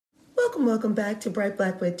Welcome back to Bright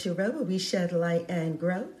Black with Tarot, where we shed light and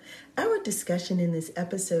grow. Our discussion in this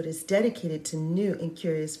episode is dedicated to new and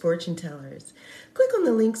curious fortune tellers. Click on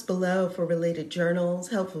the links below for related journals,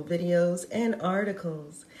 helpful videos, and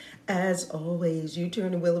articles. As always, you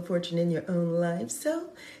turn the wheel of fortune in your own life, so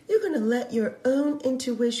you're going to let your own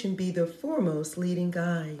intuition be the foremost leading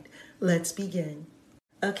guide. Let's begin.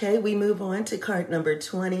 Okay, we move on to card number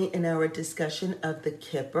 20 in our discussion of the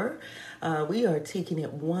Kipper. We are taking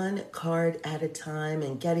it one card at a time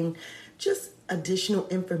and getting just additional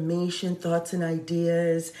information, thoughts, and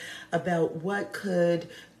ideas about what could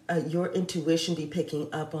your intuition be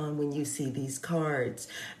picking up on when you see these cards.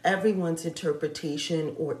 Everyone's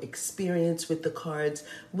interpretation or experience with the cards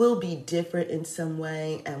will be different in some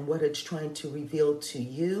way and what it's trying to reveal to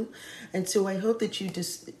you. And so I hope that you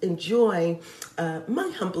just enjoy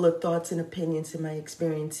my humbler thoughts and opinions and my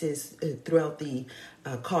experiences throughout the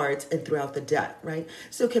cards and throughout the deck, right?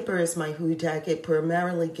 So Kipper is my Who deck. It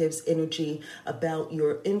primarily gives energy about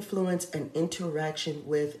your influence and interaction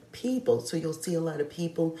with people. So you'll see a lot of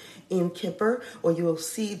people in Kipper, or you'll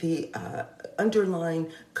see the underlying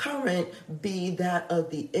current be that of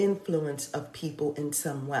the influence of people in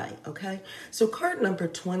some way, okay? So card number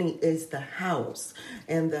 20 is the House.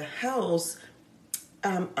 And the House,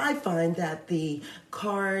 I find that the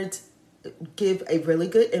cards give a really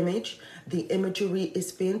good image. The imagery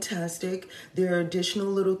is fantastic. There are additional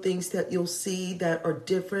little things that you'll see that are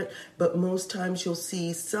different, but most times you'll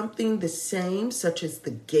see something the same, such as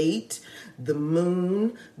the gate, the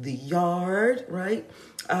moon, the yard, right?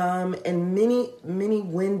 And many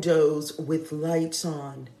windows with lights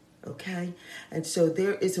on. Okay, and so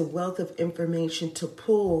there is a wealth of information to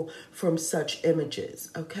pull from such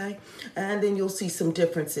images. Okay, and then you'll see some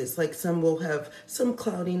differences, like some will have some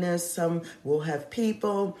cloudiness, some will have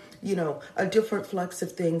people, a different flux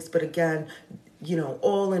of things. But again,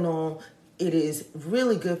 all in all, it is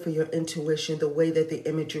really good for your intuition, the way that the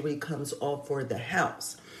imagery comes off for the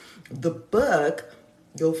House. The book,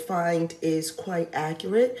 you'll find, is quite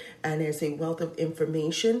accurate and there's a wealth of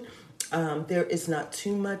information. There is not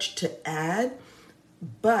too much to add,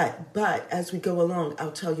 but as we go along,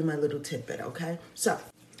 I'll tell you my little tidbit, okay? So,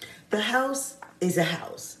 the House is a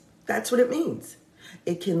house. That's what it means.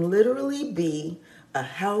 It can literally be a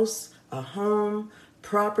house, a home,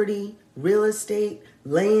 property, real estate,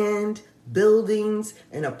 land, buildings,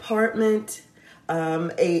 an apartment,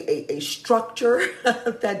 a structure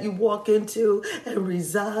that you walk into and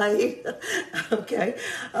reside. Okay.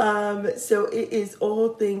 So it is all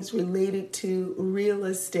things related to real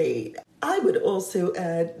estate. I would also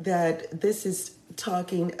add that this is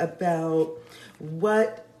talking about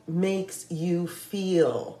what makes you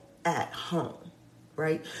feel at home.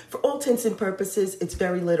 Right? For all intents and purposes, it's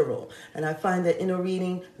very literal. And I find that in a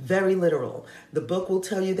reading, very literal. The book will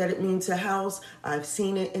tell you that it means a house. I've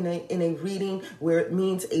seen it in a reading where it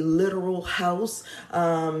means a literal house,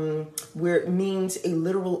 where it means a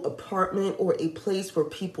literal apartment or a place where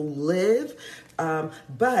people live.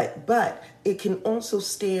 But it can also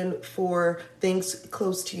stand for things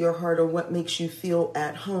close to your heart or what makes you feel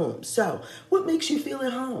at home. So what makes you feel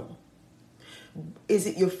at home? Is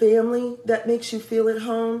it your family that makes you feel at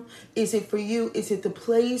home? Is it for you? Is it the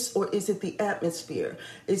place or is it the atmosphere?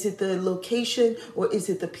 Is it the location or is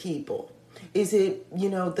it the people? Is it,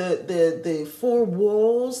 the four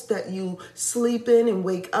walls that you sleep in and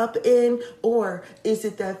wake up in? Or is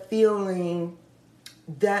it that feeling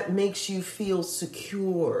that makes you feel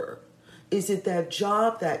secure? Is it that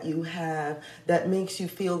job that you have that makes you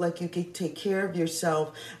feel like you can take care of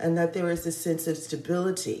yourself and that there is a sense of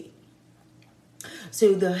stability?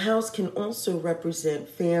 So the house can also represent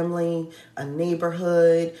family, a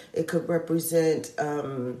neighborhood. It could represent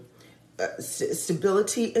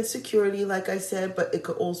stability and security, like I said, but it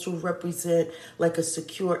could also represent like a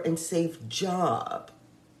secure and safe job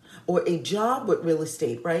or a job with real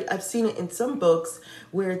estate, right? I've seen it in some books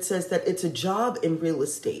where it says that it's a job in real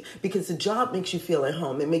estate because the job makes you feel at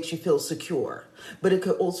home. It makes you feel secure, but it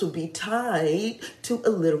could also be tied to a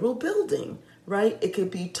literal building, right? It could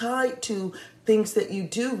be tied to things that you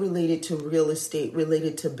do related to real estate,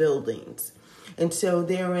 related to buildings. And so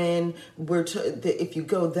therein, if you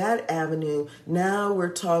go that avenue, now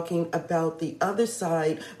we're talking about the other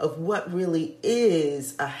side of what really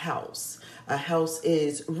is a house. A house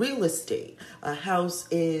is real estate. A house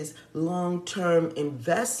is long-term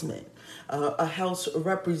investment. A house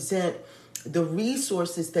represents the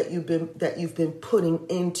resources that you've been putting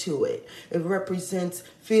into it. It represents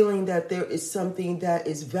feeling that there is something that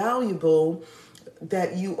is valuable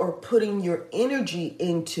that you are putting your energy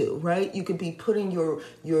into, right? You could be putting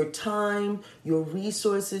your time, your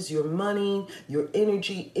resources, your money, your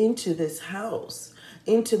energy into this house,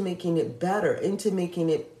 into making it better, into making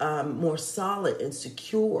it more solid and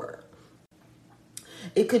secure.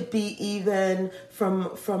 It could be even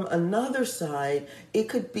from another side, it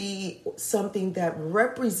could be something that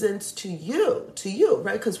represents to you,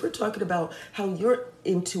 right? Because we're talking about how your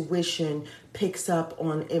intuition picks up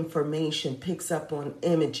on information, picks up on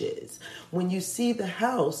images. When you see the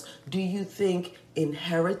house, do you think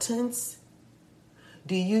inheritance?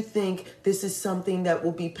 Do you think this is something that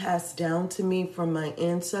will be passed down to me from my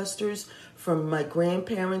ancestors, from my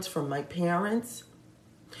grandparents, from my parents?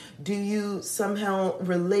 Do you somehow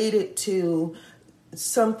relate it to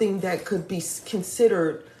something that could be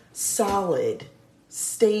considered solid,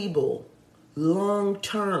 stable,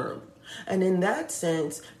 long-term? And in that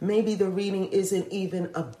sense, maybe the reading isn't even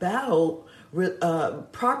about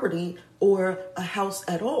property or a house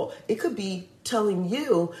at all. It could be telling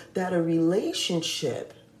you that a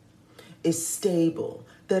relationship is stable,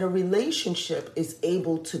 that a relationship is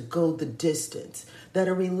able to go the distance, that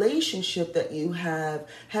a relationship that you have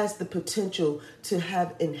has the potential to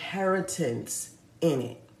have inheritance in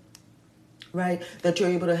it, right? That you're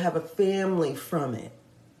able to have a family from it.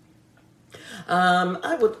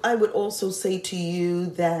 I would also say to you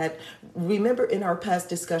that, remember in our past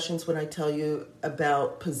discussions when I tell you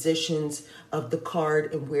about positions of the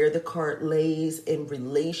card and where the card lays in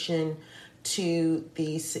relation to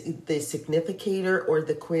the significator or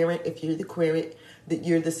the querent. If you're the querent, that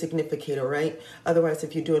you're the significator, right? Otherwise,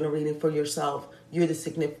 if you're doing a reading for yourself, you're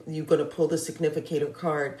going to pull the significator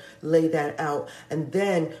card, lay that out, and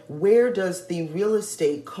then where does the real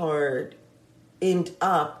estate card end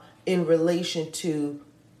up in relation to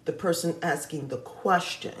the person asking the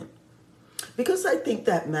question? Because I think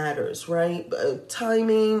that matters, right?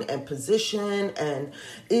 Timing and position, and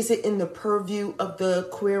is it in the purview of the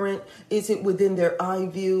querent? Is it within their eye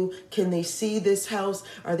view? Can they see this house?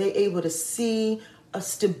 Are they able to see a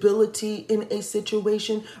stability in a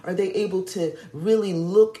situation? Are they able to really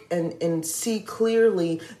look and see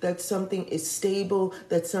clearly that something is stable,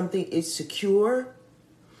 that something is secure?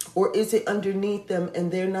 Or is it underneath them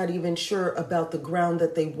and they're not even sure about the ground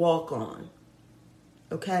that they walk on?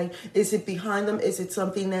 Okay? Is it behind them? Is it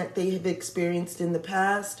something that they have experienced in the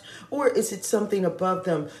past? Or is it something above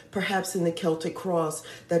them, perhaps in the Celtic cross,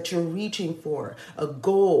 that you're reaching for? A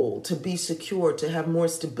goal to be secure, to have more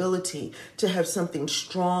stability, to have something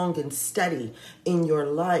strong and steady in your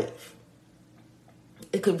life.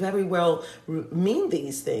 It could very well mean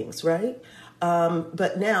these things, right?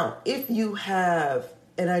 But now, if you have,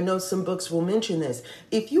 and I know some books will mention this,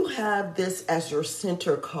 if you have this as your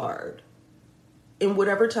center card, in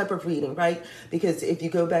whatever type of reading, right? Because if you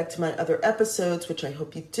go back to my other episodes, which I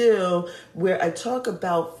hope you do, where I talk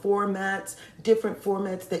about formats, different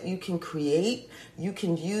formats that you can create, you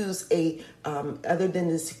can use other than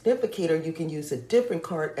the significator, you can use a different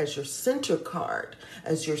card as your center card,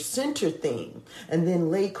 as your center theme, and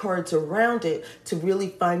then lay cards around it to really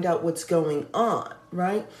find out what's going on,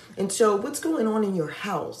 right? And so what's going on in your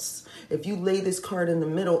house? If you lay this card in the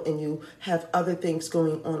middle and you have other things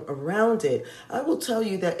going on around it, I will tell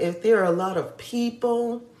you that if there are a lot of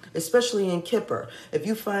people, especially in Kipper, if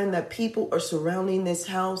you find that people are surrounding this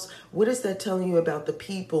house, what is that telling you about the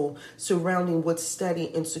people surrounding what's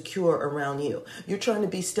steady and secure around you? You're trying to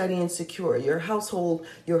be steady and secure. Your house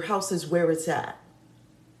is where it's at.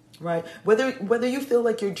 Right? Whether you feel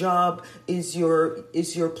like your job is your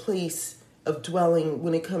place of dwelling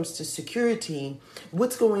when it comes to security,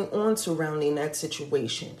 what's going on surrounding that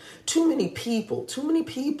situation? Too many people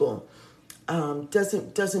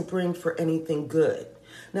doesn't bring for anything good.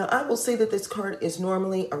 Now, I will say that this card is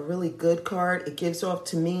normally a really good card. It gives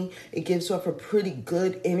off a pretty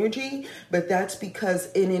good energy, but that's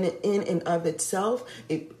because in and of itself,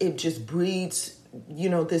 it just breeds,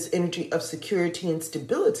 this energy of security and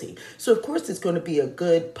stability. So of course it's going to be a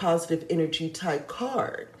good positive energy type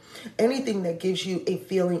card. Anything that gives you a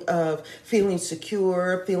feeling of feeling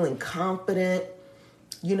secure, feeling confident,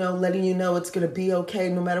 letting you know it's going to be okay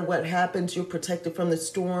no matter what happens, you're protected from the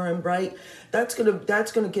storm, right? That's going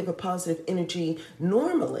to give a positive energy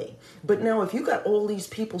normally. But now if you got all these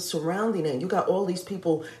people surrounding it, you got all these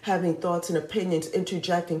people having thoughts and opinions,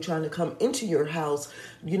 interjecting, trying to come into your house,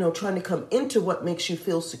 trying to come into what makes you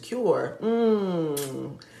feel secure,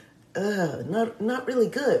 not really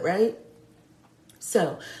good, right?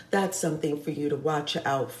 So that's something for you to watch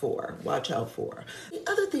out for. Watch out for. The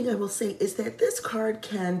other thing I will say is that this card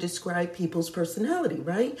can describe people's personality,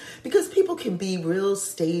 right? Because people can be real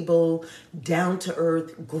stable, down to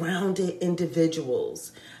earth, grounded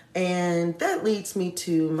individuals. And that leads me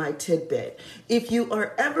to my tidbit. If you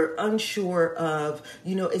are ever unsure of,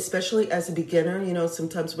 especially as a beginner,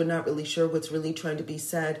 sometimes we're not really sure what's really trying to be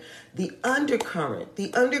said. The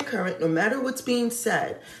undercurrent, no matter what's being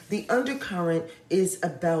said, the undercurrent is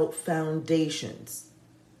about foundations.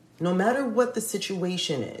 No matter what the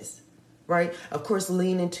situation is, right? Of course,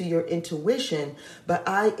 lean into your intuition. But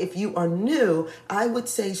if you are new, I would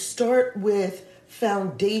say start with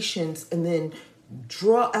foundations and then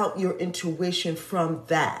draw out your intuition from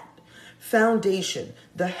that. Foundation.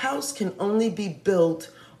 The house can only be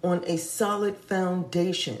built on a solid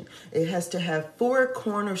foundation. It has to have 4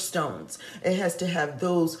 cornerstones. It has to have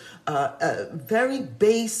those very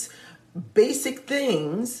basic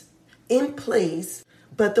things in place,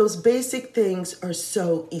 but those basic things are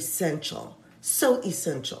so essential. So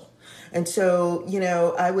essential. And so,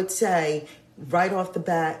 I would say, right off the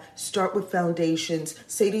bat, start with foundations.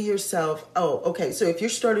 Say to yourself, oh, okay, so if you're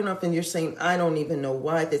starting off and you're saying, I don't even know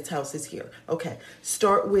why this house is here. Okay,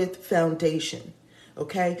 start with foundation.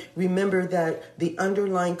 Okay, remember that the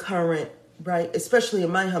underlying current, right, especially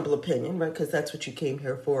in my humble opinion, right, because that's what you came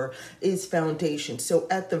here for, is foundation. So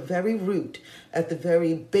at the very root, at the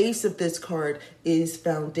very base of this card is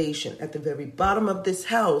foundation. At the very bottom of this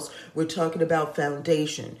house, we're talking about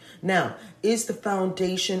foundation. Now, is the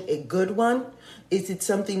foundation a good one? Is it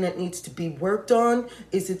something that needs to be worked on?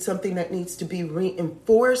 Is it something that needs to be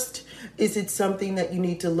reinforced? Is it something that you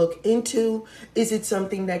need to look into? Is it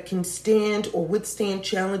something that can stand or withstand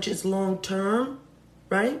challenges long term,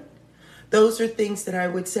 right? Those are things that I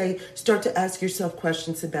would say start to ask yourself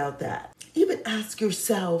questions about that. Even ask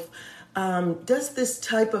yourself, does this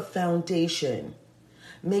type of foundation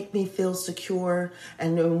make me feel secure?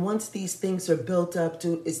 And then once these things are built up,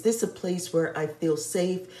 is this a place where I feel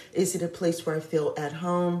safe? Is it a place where I feel at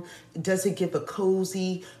home? Does it give a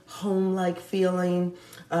cozy, home-like feeling?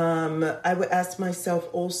 I would ask myself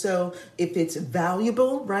also if it's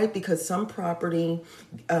valuable, right? Because some property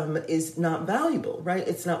is not valuable, right?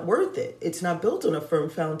 It's not worth it. It's not built on a firm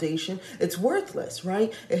foundation. It's worthless,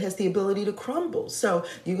 right? It has the ability to crumble. So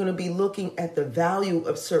you're going to be looking at the value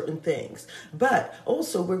of certain things. But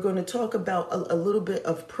also we're going to talk about a little bit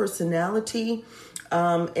of personality.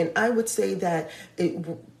 And I would say that,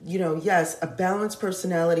 yes, a balanced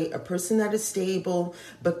personality, a person that is stable.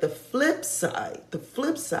 But the flip side,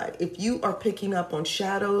 if you are picking up on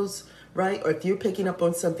shadows, right, or if you're picking up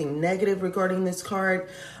on something negative regarding this card,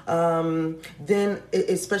 then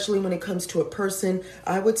especially when it comes to a person,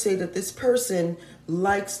 I would say that this person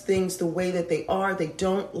likes things the way that they are. They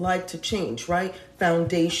don't like to change, right?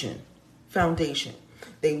 Foundation.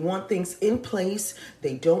 They want things in place.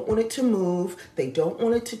 They don't want it to move. They don't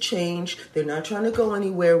want it to change. They're not trying to go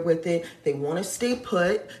anywhere with it. They want to stay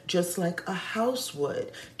put, just like a house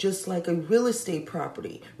would, just like a real estate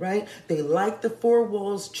property, right? They like the 4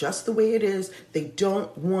 walls just the way it is. They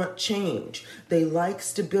don't want change. They like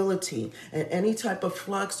stability. And any type of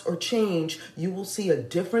flux or change, you will see a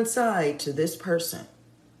different side to this person.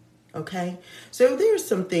 Okay, so there's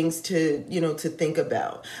some things to think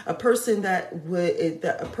about. A person that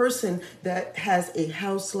has a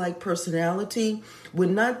house-like personality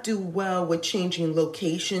would not do well with changing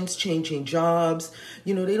locations, changing jobs.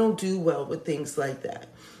 They don't do well with things like that.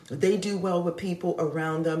 They do well with people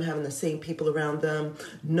around them, having the same people around them,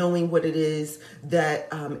 knowing what it is that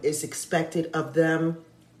is expected of them.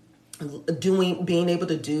 Being able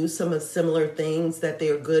to do some of similar things that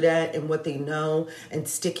they're good at and what they know, and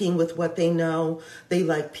sticking with what they know. They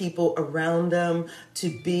like people around them to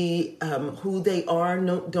be who they are.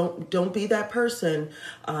 No, don't be that person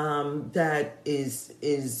that is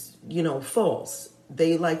false.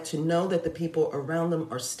 They like to know that the people around them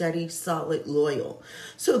are steady, solid, loyal.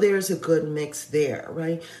 So there's a good mix there,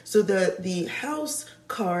 right? So the house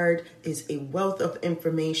card is a wealth of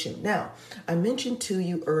information. Now, I mentioned to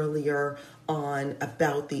you earlier on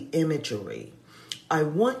about the imagery. I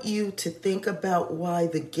want you to think about why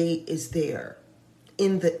the gate is there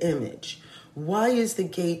in the image. Why is the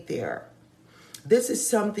gate there? This is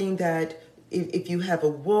something that if you have a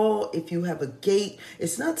wall, if you have a gate,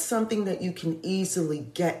 it's not something that you can easily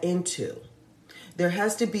get into. There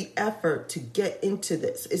has to be effort to get into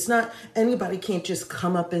this. It's not, anybody can't just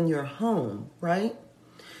come up in your home, right?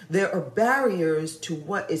 There are barriers to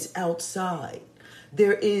what is outside.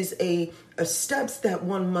 There is a steps that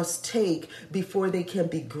one must take before they can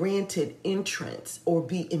be granted entrance or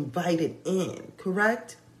be invited in,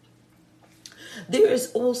 correct? There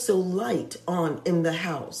is also light on in the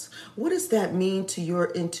house. What does that mean to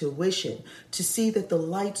your intuition? To see that the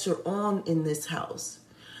lights are on in this house.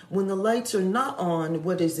 When the lights are not on,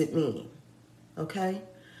 what does it mean? Okay?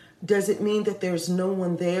 Does it mean that there's no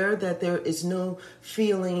one there, that there is no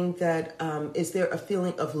feeling that, is there a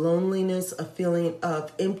feeling of loneliness, a feeling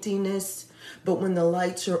of emptiness? But when the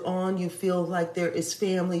lights are on, you feel like there is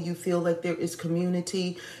family, you feel like there is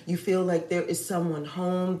community, you feel like there is someone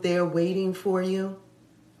home there waiting for you,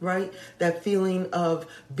 right? That feeling of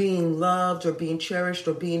being loved or being cherished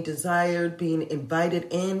or being desired, being invited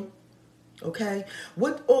in. Okay?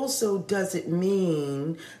 What also does it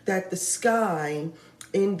mean that the sky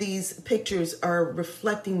in these pictures are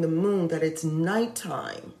reflecting the moon, that it's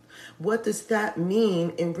nighttime? What does that mean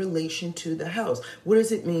in relation to the house? What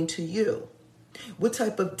does it mean to you? What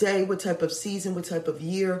type of day, what type of season, what type of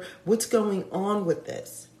year, what's going on with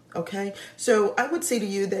this? Okay, so I would say to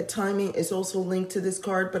you that timing is also linked to this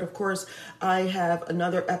card, but of course I have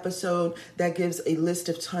another episode that gives a list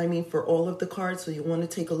of timing for all of the cards, so you want to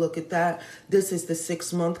take a look at that. This is the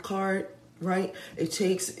 6-month card, right? It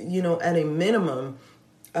takes, at a minimum,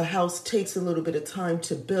 a house takes a little bit of time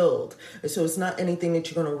to build. And so it's not anything that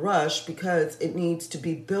you're going to rush because it needs to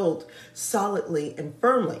be built solidly and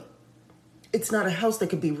firmly. It's not a house that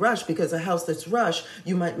could be rushed, because a house that's rushed,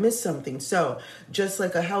 you might miss something. So just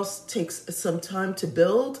like a house takes some time to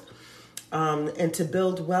build, and to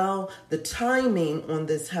build well, the timing on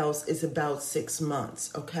this house is about 6 months,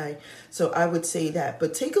 okay? So I would say that.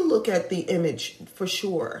 But take a look at the image for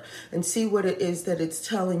sure and see what it is that it's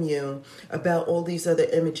telling you about all these other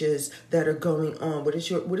images that are going on. What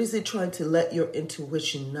is it trying to let your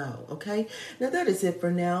intuition know, okay? Now that is it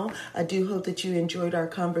for now. I do hope that you enjoyed our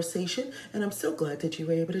conversation, and I'm so glad that you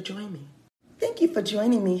were able to join me. Thank you for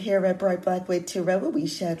joining me here at Bright Blackwood Tarot, where we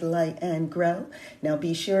shed light and grow. Now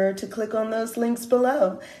be sure to click on those links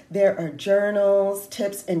below. There are journals,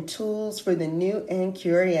 tips, and tools for the new and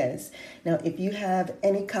curious. Now, if you have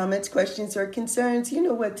any comments, questions, or concerns, you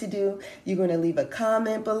know what to do. You're going to leave a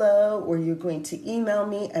comment below, or you're going to email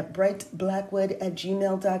me at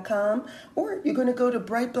brightblackwood@gmail.com, or you're going to go to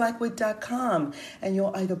brightblackwood.com, and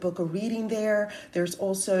you'll either book a reading there. There's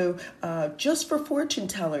also, just for fortune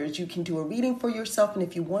tellers, you can do a reading for yourself, and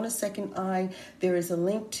if you want a second eye, there is a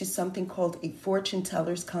link to something called a fortune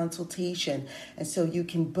teller's consultation, and so you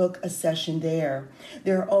can book a session there.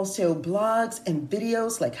 There are also blogs and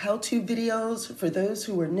videos, like how-to videos for those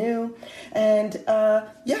who are new, and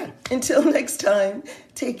until next time,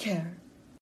 take care.